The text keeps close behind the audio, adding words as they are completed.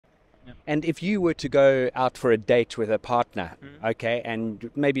And if you were to go out for a date with a partner, okay, and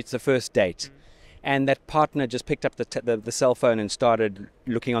maybe it's the first date, and that partner just picked up the cell phone and started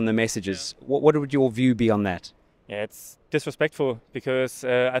looking on the messages, what would your view be on that? Yeah, it's disrespectful because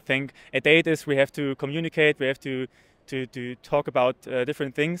I think a date is we have to communicate, we have to talk about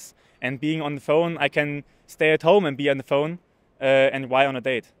different things. And being on the phone, I can stay at home and be on the phone, and why on a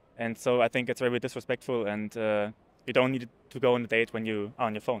date? And so I think it's very disrespectful, and you don't need to go on a date when you are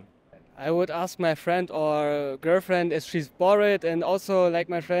on your phone. I would ask my friend or girlfriend if she's bored, and also like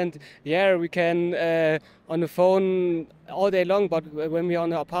my friend, yeah, we can on the phone all day long, but when we're on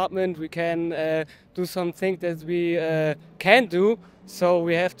the apartment, we can do something that we can't do. So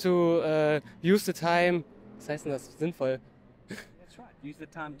we have to use the time. Was heißt denn das? Sinnvoll. That's right. Use the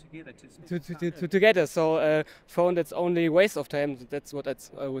time together Together. So phone, that's only waste of time. That's what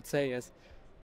I would say. Yes.